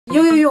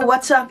Yo,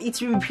 what's up?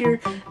 It's Rube here,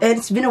 and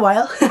it's been a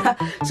while.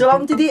 So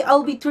today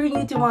I'll be touring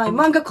you to my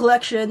manga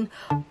collection.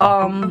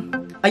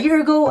 A year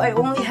ago I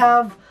only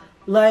have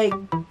like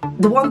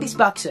the One Piece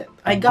box set.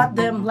 I got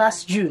them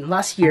last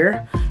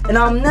year,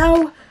 and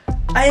now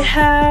I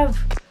have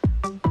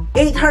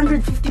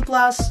 850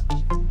 plus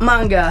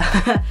manga.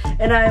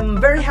 And I'm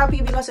very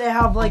happy because I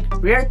have like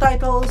rare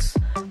titles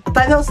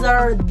that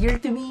are dear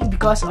to me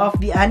because of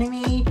the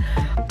anime.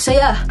 So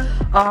yeah,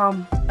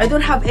 I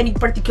don't have any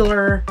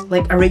particular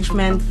like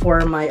arrangement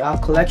for my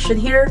collection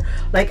here.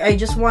 Like I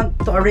just want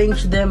to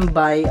arrange them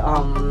by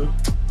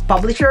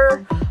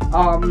publisher,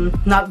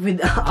 not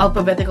with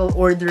alphabetical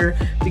order,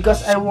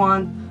 because I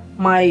want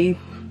my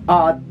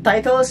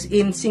titles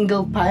in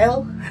single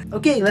pile.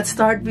 Okay, let's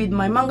start with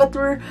my manga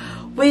tour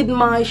with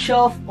my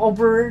shelf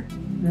over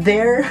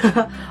there.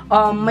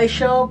 My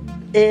shelf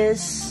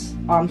is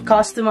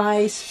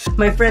customized.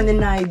 My friend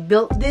and I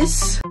built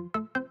this.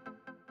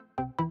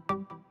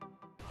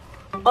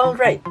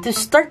 Alright, to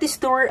start this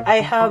tour, I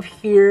have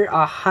here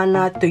a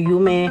Hana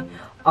Toyume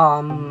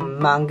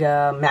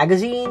manga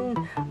magazine.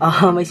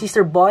 My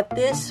sister bought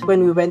this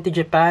when we went to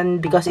Japan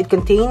because it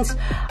contains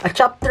a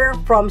chapter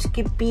from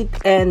Skip Beat,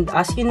 and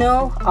as you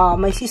know,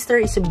 my sister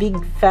is a big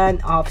fan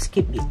of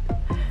Skip Beat.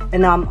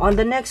 And on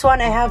the next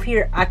one, I have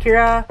here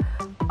Akira.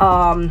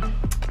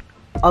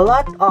 A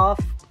lot of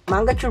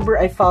manga tuber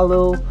I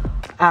follow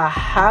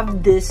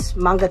have this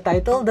manga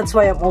title. That's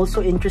why I'm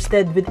also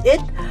interested with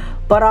it.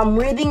 But I'm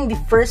reading the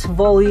first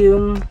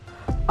volume.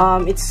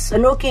 It's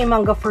an okay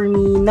manga for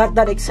me. Not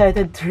that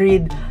excited to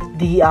read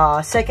the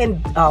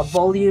second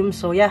volume.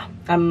 So yeah,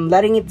 I'm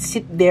letting it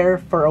sit there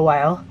for a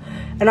while.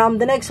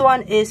 And the next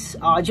one is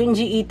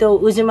Junji Ito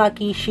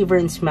Uzumaki Shiver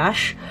and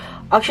Smash.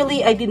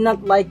 Actually, I did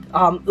not like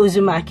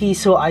Uzumaki,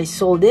 so I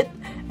sold it.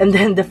 And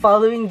then the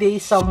following day,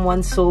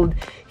 someone sold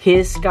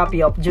his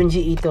copy of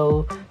Junji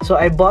Ito, so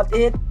I bought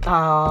it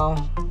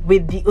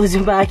with the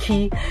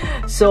Uzumaki.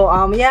 So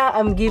yeah,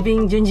 I'm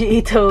giving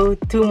Junji Ito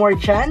 2 more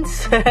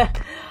chance.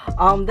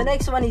 The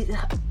next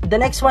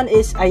one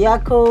is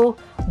Ayako,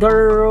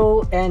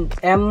 Dororo, and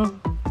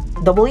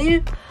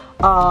MW.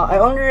 I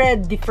only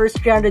read the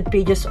first 300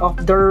 pages of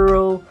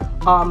Dororo.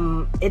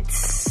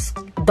 It's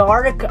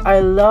dark. I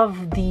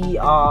love the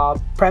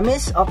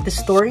premise of the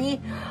story,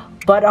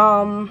 but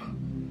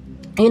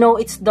you know,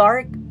 it's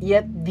dark,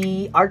 yet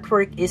the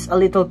artwork is a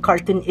little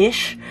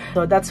cartoon-ish,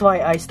 so that's why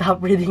I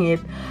stopped reading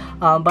it.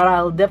 But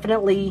I'll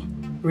definitely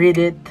read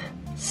it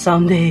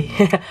someday.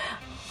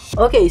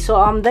 Okay, so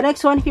the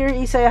next one here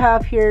is I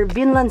have here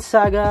Vinland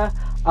Saga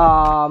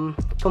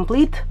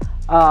complete,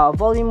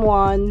 volume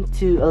 1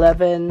 to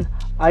 11.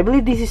 I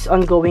believe this is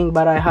ongoing,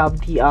 but I have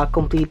the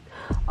complete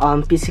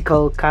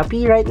physical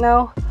copy right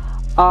now.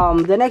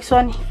 The next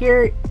one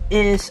here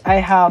is I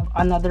have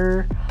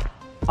another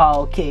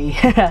okay.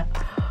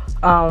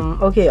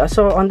 Okay,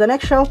 so on the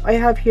next shelf I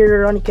have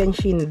here Rurouni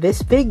Kenshin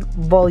This Big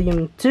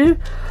volume 2.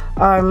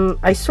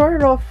 I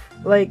sort of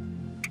like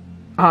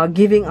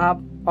giving up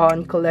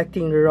on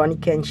collecting Rurouni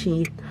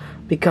Kenshin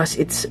because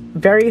it's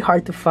very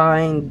hard to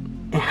find.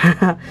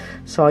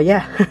 So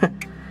yeah.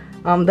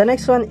 The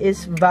next one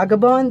is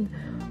Vagabond.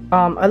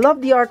 I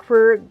love the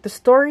artwork. The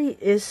story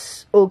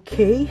is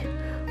okay,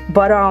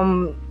 but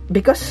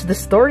because the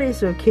story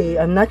is okay,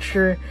 I'm not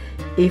sure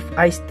if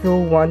I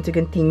still want to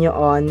continue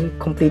on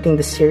completing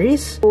the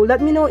series. So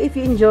let me know if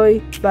you enjoy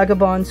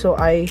Vagabond, so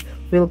I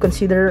will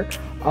consider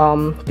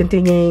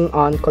continuing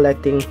on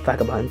collecting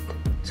Vagabond.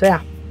 So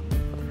yeah.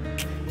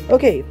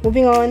 Okay,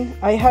 moving on.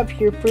 I have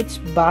here Fruits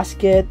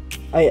Basket.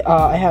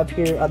 I have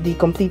here the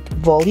complete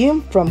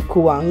volume from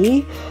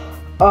Kuwangi.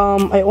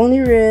 I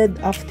only read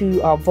up to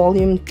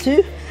volume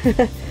 2.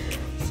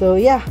 So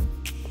yeah.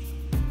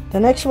 The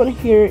next one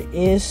here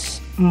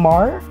is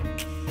Mar.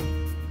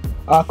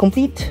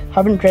 Complete,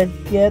 haven't read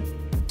yet.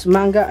 This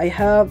manga I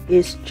have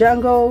is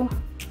Django,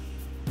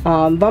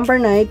 Vampire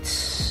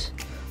Nights.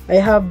 I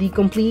have the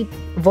complete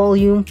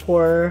volume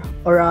for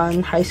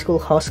Oran High School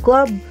House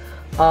Club.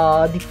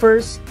 The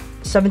first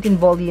 17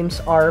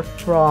 volumes are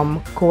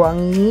from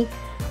Kuwangi,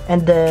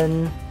 and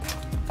then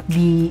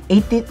the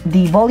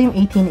volume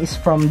 18 is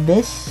from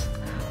this.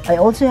 I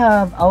also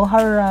have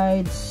Aoharu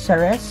Ride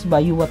Ceres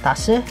by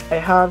Yuwatase. I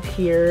have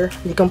here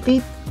the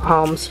complete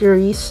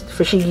series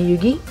Fushigi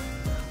Yugi.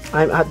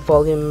 I'm at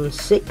volume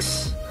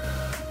 6.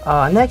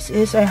 Next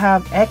is I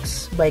have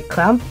X by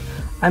Clamp.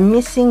 I'm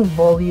missing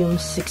volume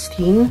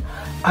 16.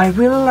 I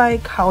really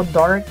like how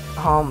dark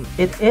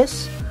it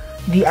is.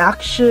 The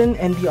action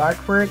and the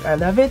artwork, I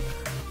love it.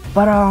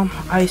 But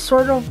I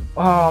sort of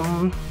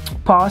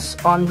pause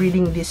on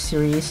reading this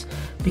series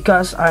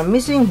because I'm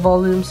missing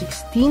volume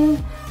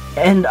 16,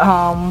 and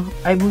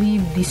I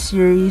believe this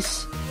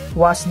series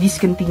was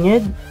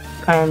discontinued,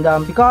 and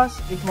because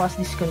it was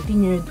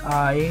discontinued,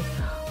 I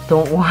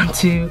don't want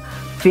to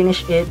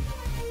finish it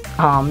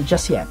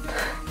just yet.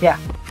 Yeah.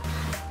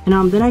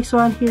 And the next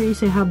one here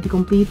is I have the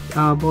complete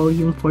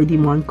volume for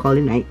Demon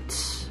Calling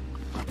Knights.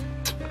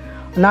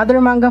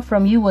 Another manga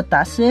from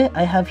Yuwatase.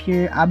 I have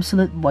here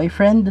Absolute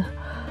Boyfriend.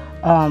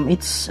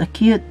 It's a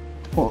cute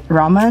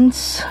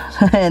romance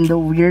and the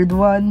weird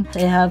one.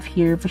 I have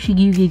here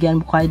Fushigi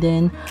Gen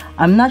Bukaiden.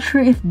 I'm not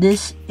sure if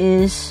this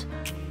is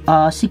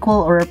a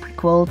sequel or a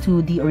prequel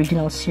to the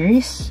original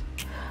series.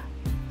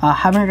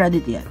 Haven't read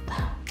it yet.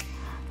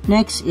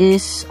 Next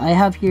is I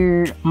have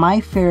here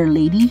My Fair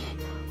Lady,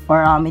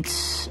 or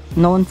it's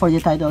known for the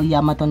title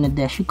Yamato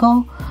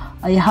Nadeshiko.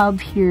 I have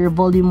here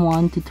volume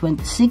 1 to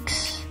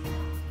 26.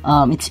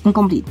 It's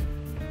incomplete.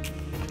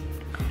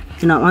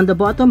 Now on the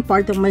bottom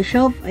part of my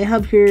shelf, I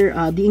have here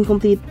the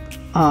incomplete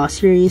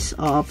series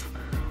of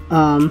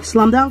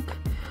Slam Dunk.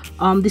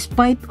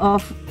 Despite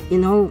of, you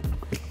know,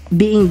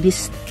 being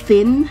this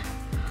thin,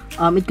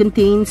 it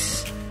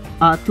contains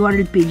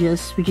 200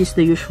 pages, which is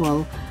the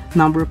usual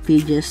number of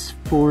pages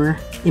for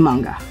a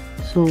manga.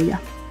 So yeah.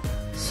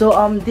 So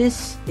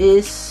this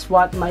is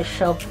what my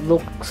shelf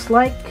looks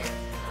like.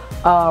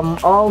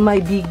 All my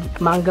big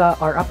manga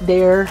are up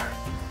there,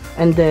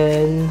 and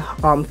then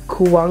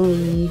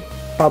Kuwangi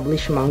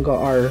published manga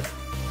are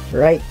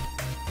right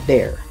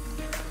there.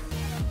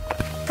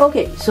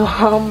 Okay, so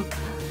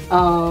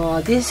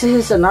this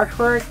is an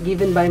artwork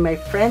given by my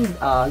friend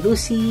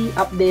Lucy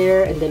up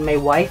there, and then my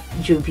wife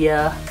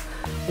Juvia,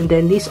 and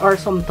then these are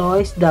some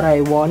toys that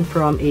I won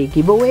from a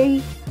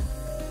giveaway.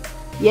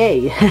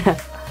 Yay!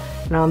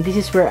 Now this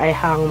is where I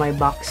hang my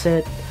box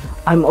set.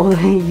 I'm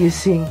only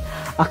using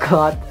a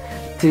cloth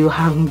to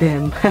hang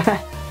them.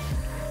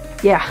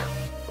 Yeah.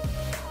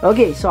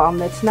 Okay, so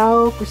let's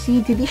now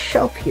proceed to this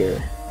shelf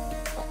here.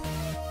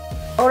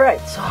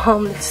 Alright, so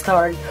let's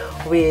start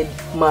with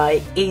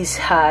my Ace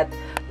hat.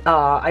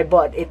 I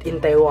bought it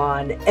in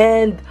Taiwan,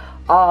 and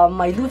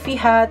my Luffy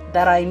hat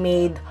that I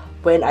made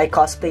when I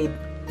cosplayed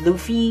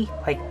Luffy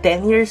like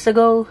 10 years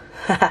ago.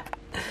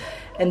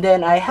 And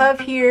then I have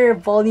here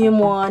volume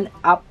 1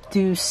 up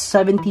to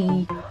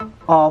 70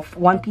 of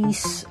One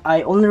Piece.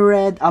 I only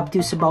read up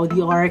to Sabaudi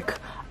arc.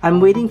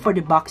 I'm waiting for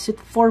the box set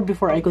 4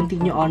 before I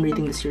continue on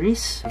reading the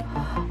series.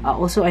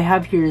 Also, I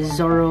have here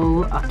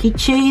Zoro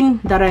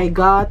keychain that I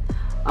got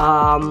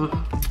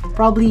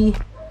probably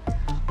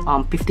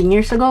 15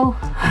 years ago.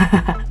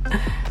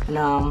 And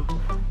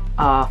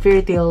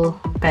fairy tale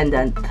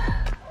pendant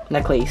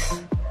necklace.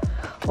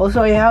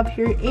 Also, I have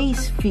here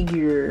Ace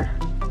figure.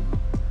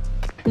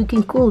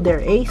 Looking cool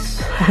there, Ace.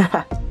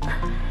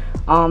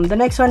 The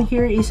next one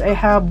here is I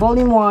have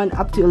volume 1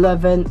 up to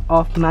 11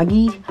 of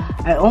Maggie.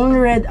 I only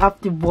read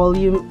up to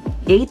volume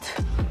 8.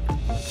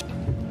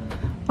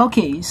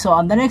 Okay,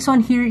 so the next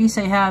one here is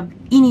I have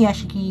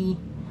Inuyashiki.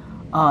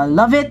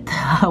 Love it.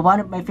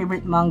 One of my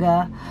favorite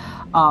manga.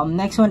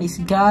 Next one is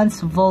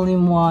Gans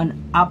volume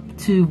 1 up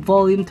to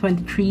volume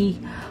 23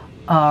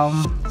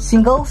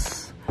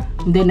 singles.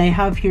 And then I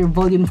have here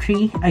volume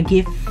 3, a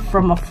gift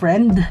from a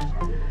friend.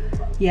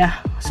 Yeah,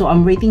 so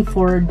I'm waiting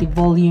for the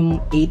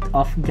volume 8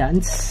 of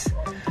Gans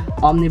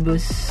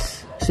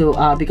Omnibus. So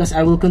because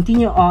I will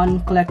continue on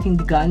collecting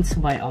the Gans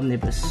by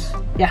Omnibus.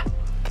 Yeah.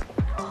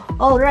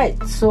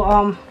 Alright,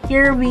 so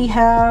here we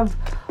have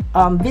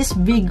this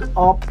big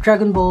of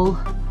Dragon Ball.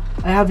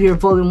 I have here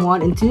volume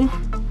 1 and 2.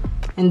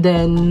 And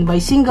then by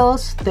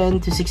singles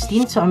 10 to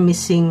 16. So I'm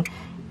missing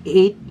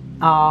 8,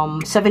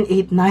 7,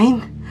 8,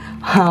 9.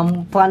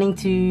 Planning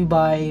to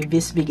buy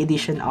this big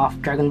edition of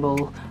Dragon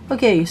Ball.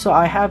 Okay, so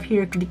I have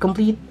here the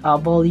complete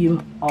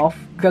volume of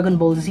Dragon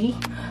Ball Z.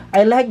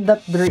 I like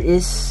that there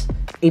is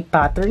a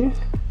pattern.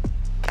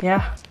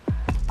 Yeah.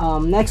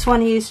 Next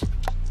one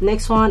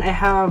I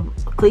have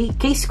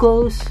Case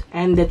Close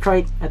and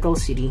Detroit Metal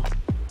City.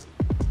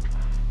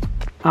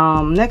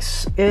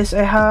 Next is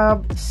I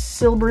have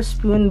Silver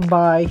Spoon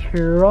by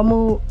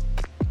Hiromu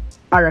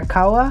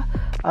Arakawa,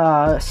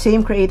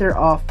 same creator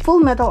of Full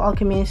Metal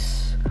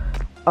Alchemist.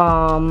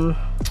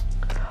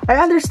 I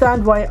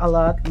understand why a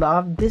lot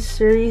love this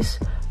series,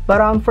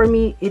 but for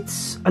me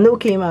it's an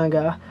okay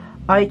manga.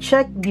 I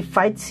checked the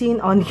fight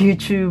scene on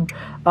YouTube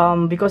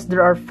because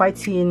there are fight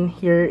scene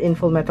here in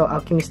Full Metal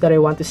Alchemist that I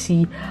want to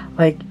see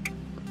like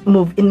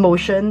move in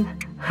motion.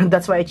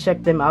 That's why I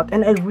checked them out,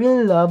 and I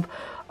really love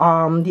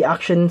the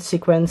action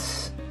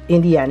sequence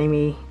in the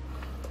anime.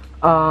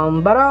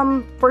 But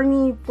for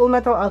me, Full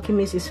Metal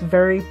Alchemist is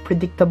very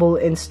predictable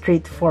and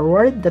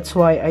straightforward. That's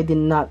why I did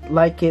not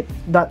like it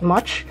that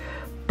much.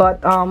 But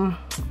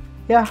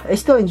yeah, I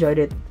still enjoyed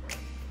it.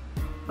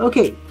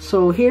 Okay,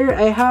 so here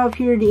I have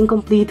here the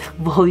incomplete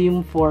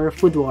volume for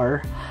Food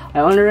War. I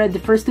only read the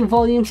first 2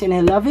 volumes and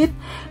I love it,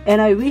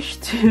 and I wish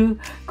to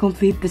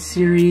complete the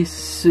series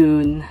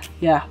soon.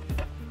 Yeah.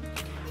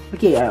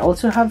 Okay, I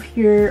also have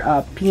here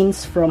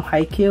pins from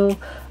Haikyuu.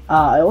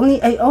 I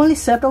only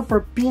settle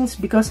for pins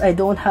because I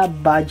don't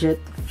have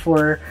budget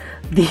for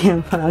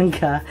the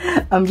manga.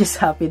 I'm just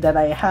happy that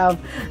I have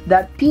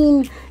that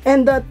pin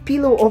and that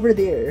pillow over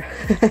there.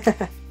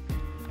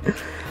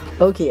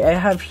 Okay, I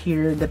have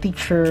here the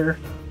teacher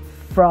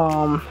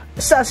from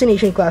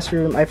Assassination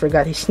Classroom. I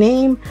forgot his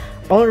name.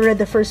 I only read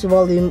the first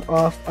volume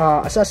of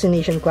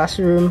Assassination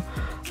Classroom.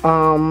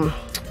 I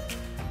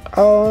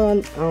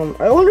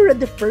only read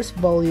the first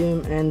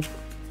volume and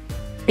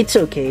it's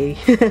okay.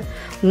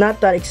 Not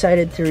that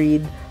excited to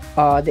read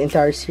the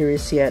entire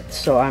series yet,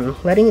 so I'm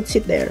letting it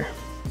sit there.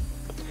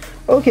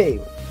 Okay,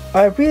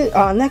 I really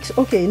next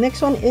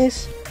one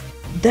is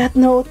Death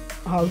Note.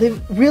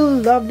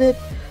 Really loved it,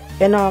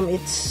 and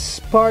it's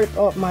part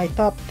of my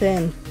top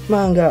 10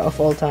 manga of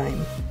all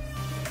time.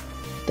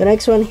 The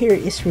next one here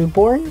is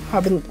Reborn.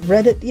 Haven't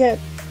read it yet.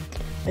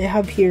 I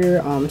have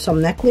here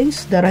some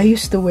necklace that I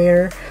used to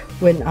wear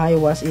when I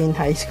was in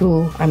high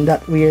school. I'm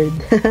that weird.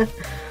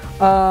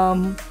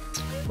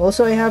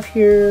 Also I have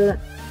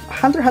here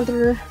Hunter x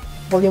Hunter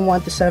volume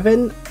 1 to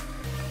 7.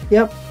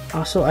 Yep.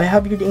 So I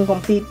have here the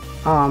incomplete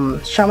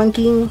Shaman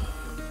King,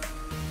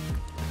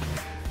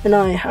 and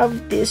I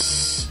have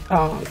this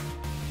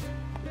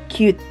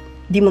cute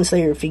Demon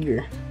Slayer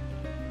figure.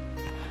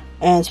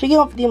 And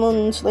speaking of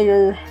Demon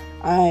Slayer,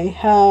 I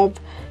have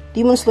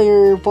Demon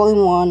Slayer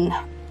volume 1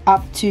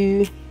 up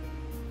to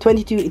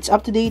 22. It's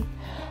up to date.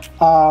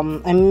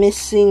 I'm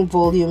missing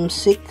volume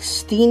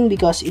 16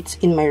 because it's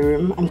in my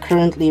room. I'm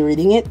currently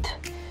reading it.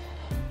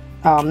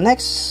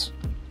 Next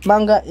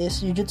manga is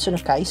Jujutsu no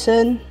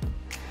Kaisen.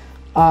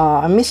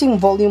 I'm missing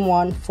volume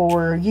 1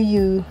 for Yu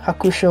Yu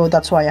Hakusho,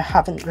 that's why I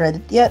haven't read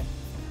it yet.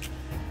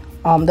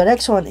 The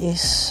next one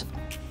is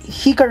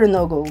Hikaru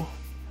no Go,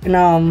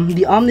 and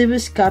the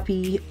omnibus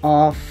copy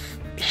of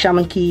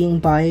Shaman King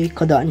by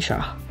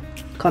Kodansha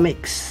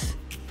Comics.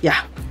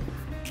 Yeah.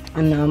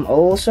 And I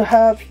also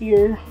have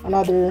here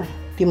another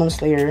Demon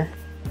Slayer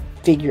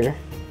figure.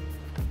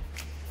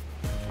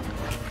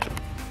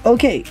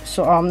 Okay,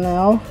 so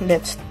now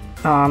let's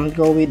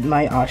go with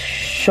my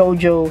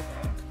shoujo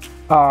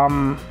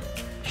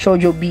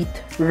beat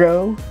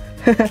row.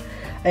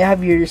 I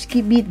have your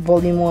Skip Beat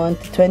volume 1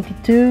 to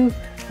 22,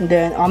 and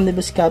then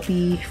omnibus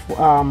copy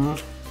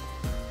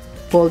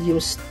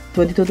volumes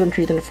 22,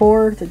 23,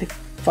 24,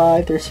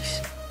 35,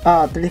 36,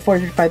 34,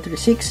 35,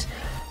 36,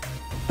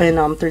 and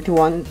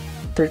 31,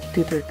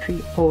 32,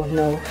 33. Oh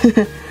no.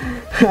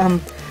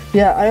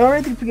 Yeah, I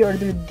already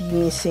pre-ordered the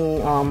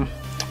missing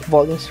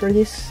volumes for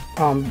this,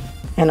 and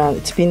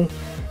it's been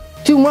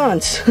 2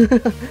 months.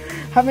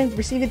 Haven't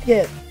received it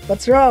yet.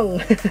 What's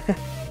wrong?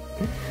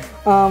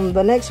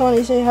 The next one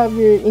is I have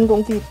your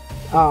incomplete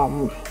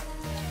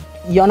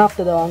Yawn of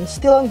the Dawn,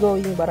 still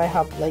ongoing, but I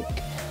have like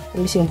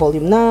I'm missing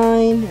volume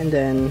 9, and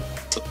then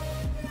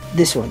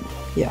this one.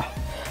 Yeah,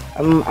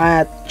 I'm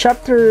at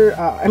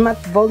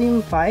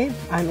volume 5.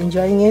 I'm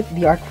enjoying it.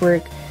 The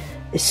artwork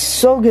is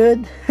so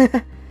good.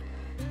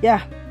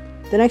 Yeah.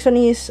 The next one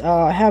is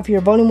I have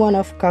here volume 1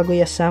 of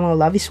Kaguya-sama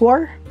Love is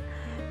War,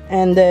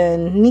 and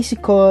then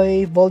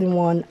Nisekoi volume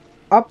 1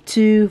 up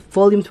to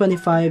volume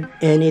 25,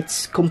 and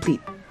it's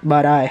complete,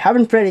 but I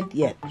haven't read it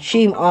yet.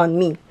 Shame on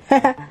me.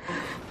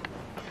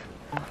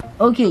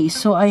 Okay,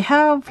 so I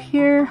have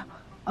here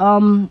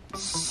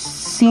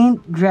Saint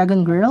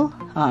Dragon Girl.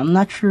 I'm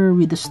not sure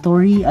with the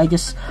story. I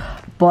just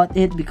bought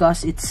it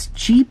because it's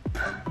cheap.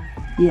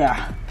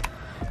 Yeah.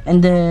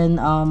 And then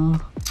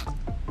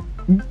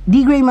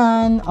D Gray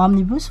Man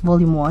Omnibus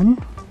volume 1.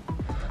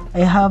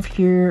 I have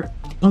here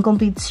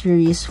incomplete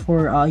series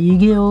for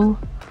Yu-Gi-Oh!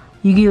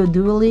 Yu-Gi-Oh!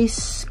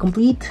 Duelist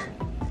complete,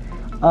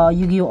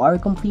 Yu-Gi-Oh! R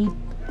complete,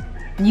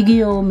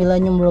 Yu-Gi-Oh!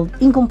 Millennium World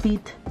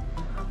incomplete,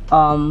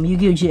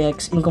 Yu-Gi-Oh!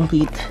 GX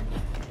incomplete,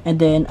 and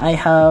then I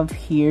have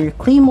here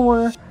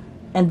Claymore,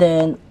 and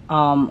then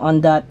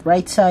on that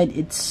right side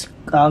it's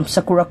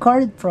Sakura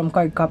card from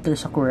Cardcaptor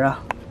Sakura.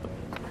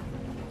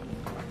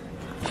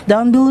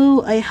 Down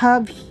below I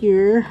have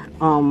here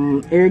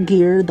air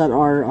gear that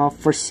are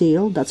for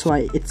sale, that's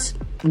why it's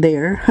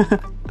there.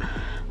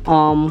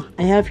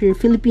 I have here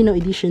Filipino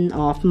edition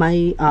of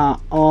my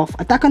of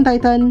Attack on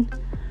Titan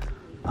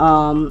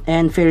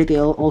and Fairy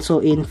Tail, also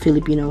in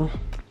Filipino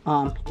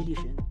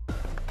edition.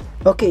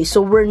 Okay,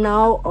 so we're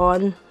now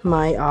on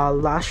my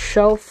last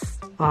shelf.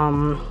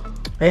 I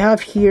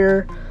have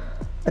here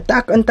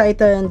Attack on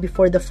Titan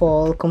Before the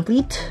Fall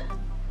complete,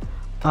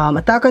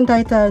 Attack on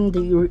Titan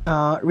the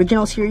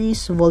original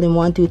series volume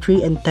 1, 2,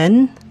 3, and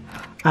 10.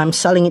 I'm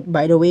selling it,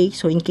 by the way,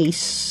 so in case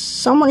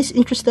someone is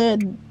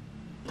interested.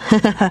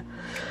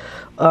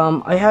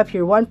 I have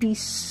here One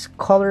Piece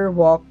Color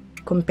Walk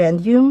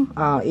Compendium.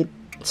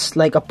 It's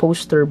like a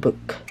poster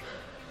book.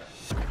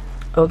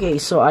 Okay,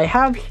 so I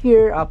have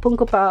here a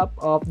Funko Pop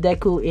of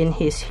Deku in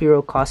his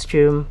hero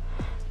costume,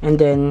 and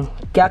then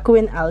Gaku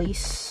and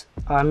Alice.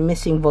 I'm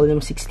missing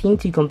volume 16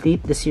 to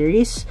complete the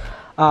series,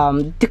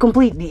 to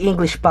complete the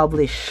English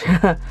published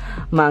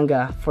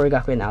manga for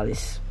Gaku and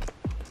Alice.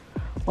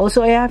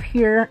 Also, I have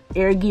here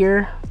Air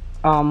Gear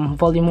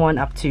volume 1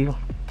 up to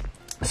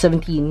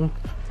 17,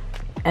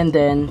 and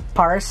then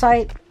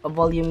Parasite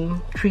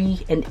volume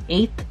 3 and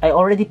 8. I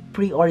already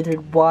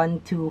pre-ordered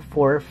 1, 2,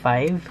 4,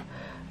 5,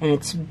 and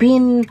it's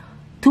been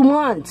 2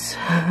 months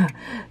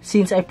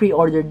since I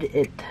pre-ordered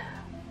it.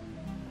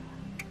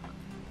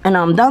 And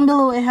down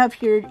below I have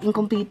here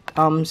incomplete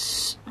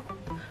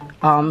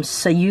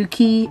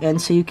Sayuki and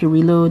Sayuki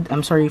Reload.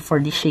 I'm sorry for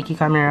the shaky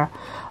camera.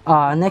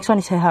 Next one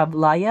is I have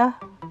Laya,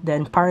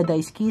 then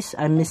Paradise Kiss.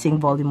 I'm missing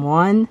volume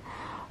 1.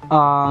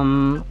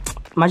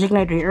 Magic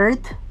Knight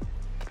Re-Earth,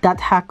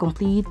 That Hack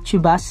Complete,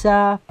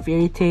 Tsubasa,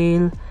 Fairy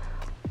Tail,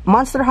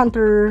 Monster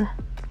Hunter,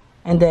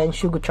 and then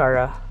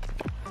Shugochara,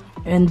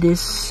 and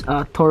this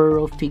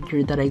Toro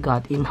figure that I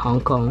got in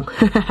Hong Kong.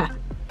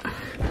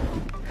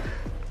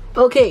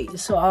 Okay,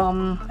 so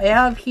I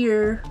have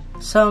here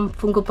some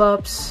Funko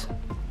Pops,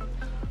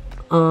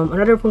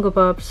 another Funko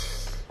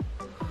Pops,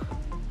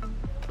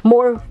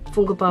 more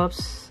Funko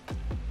Pops,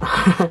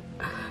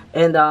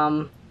 and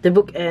the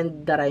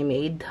bookend that I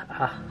made.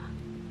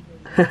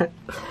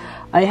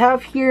 I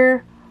have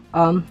here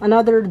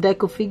another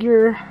deco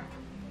figure.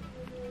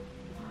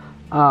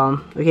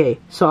 Okay,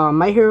 so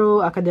My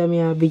Hero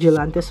Academia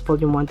Vigilantes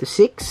Volume 1 to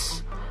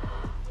 6,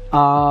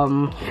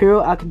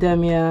 Hero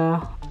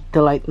Academia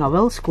the light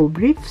novel School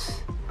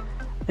Briefs,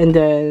 and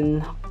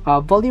then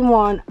Volume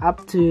 1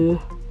 up to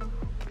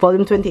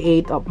Volume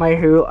 28 of My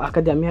Hero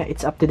Academia.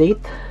 It's up to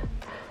date.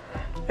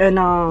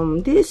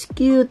 And these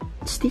cute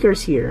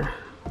stickers here.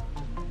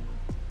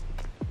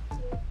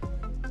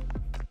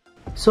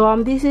 So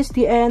this is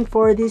the end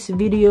for this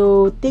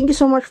video. Thank you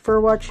so much for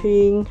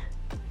watching,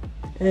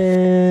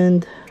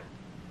 and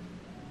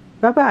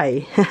bye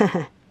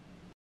bye.